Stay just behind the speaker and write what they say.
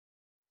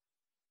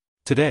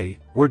Today,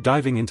 we're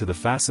diving into the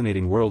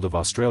fascinating world of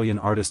Australian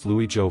artist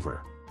Loui Jover.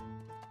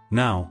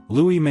 Now,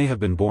 Loui may have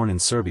been born in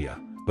Serbia,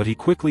 but he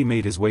quickly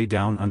made his way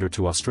down under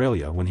to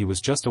Australia when he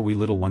was just a wee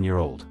little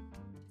 1-year-old.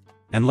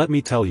 And let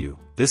me tell you,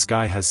 this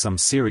guy has some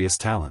serious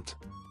talent.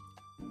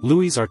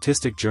 Loui's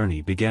artistic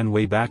journey began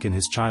way back in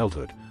his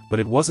childhood, but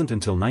it wasn't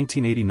until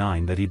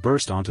 1989 that he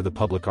burst onto the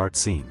public art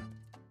scene.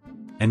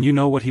 And you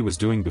know what he was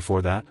doing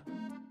before that?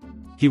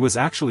 He was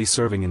actually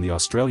serving in the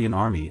Australian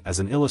Army as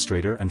an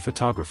illustrator and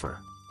photographer.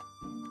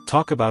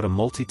 Talk about a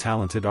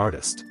multi-talented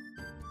artist.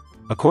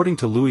 According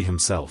to Loui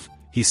himself,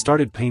 he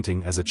started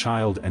painting as a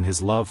child and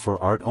his love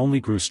for art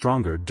only grew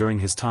stronger during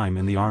his time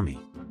in the army.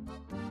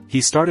 He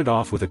started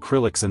off with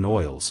acrylics and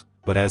oils,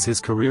 but as his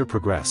career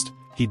progressed,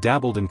 he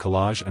dabbled in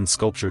collage and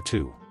sculpture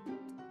too.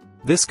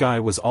 This guy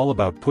was all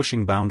about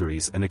pushing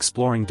boundaries and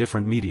exploring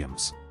different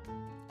mediums.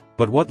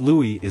 But what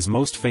Loui is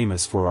most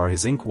famous for are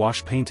his ink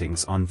wash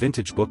paintings on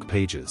vintage book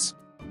pages.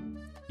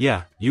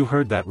 Yeah, you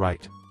heard that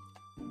right.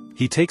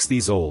 He takes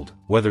these old,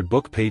 weathered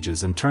book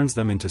pages and turns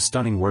them into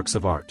stunning works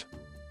of art.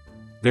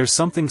 There's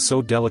something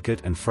so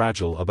delicate and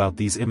fragile about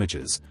these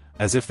images,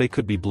 as if they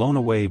could be blown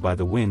away by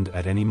the wind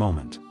at any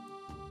moment.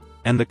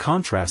 And the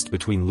contrast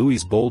between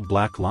Loui's bold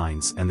black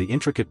lines and the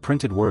intricate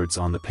printed words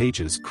on the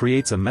pages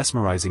creates a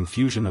mesmerizing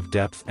fusion of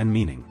depth and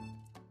meaning.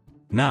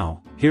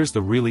 Now, here's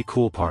the really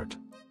cool part.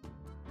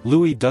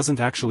 Loui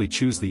doesn't actually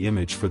choose the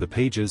image for the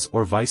pages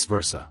or vice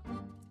versa.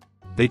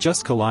 They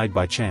just collide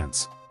by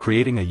chance,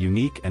 creating a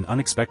unique and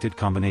unexpected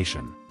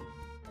combination.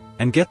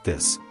 And get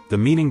this, the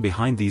meaning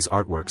behind these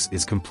artworks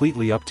is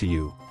completely up to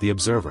you, the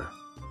observer.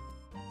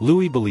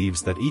 Loui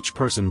believes that each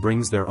person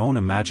brings their own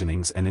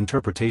imaginings and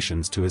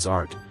interpretations to his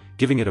art,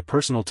 giving it a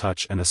personal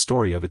touch and a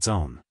story of its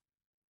own.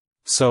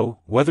 So,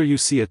 whether you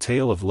see a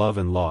tale of love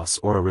and loss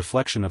or a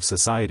reflection of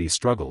society's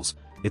struggles,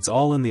 it's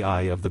all in the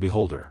eye of the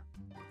beholder.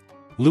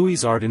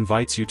 Loui's art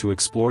invites you to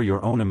explore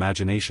your own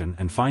imagination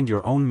and find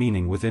your own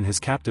meaning within his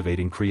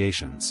captivating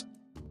creations.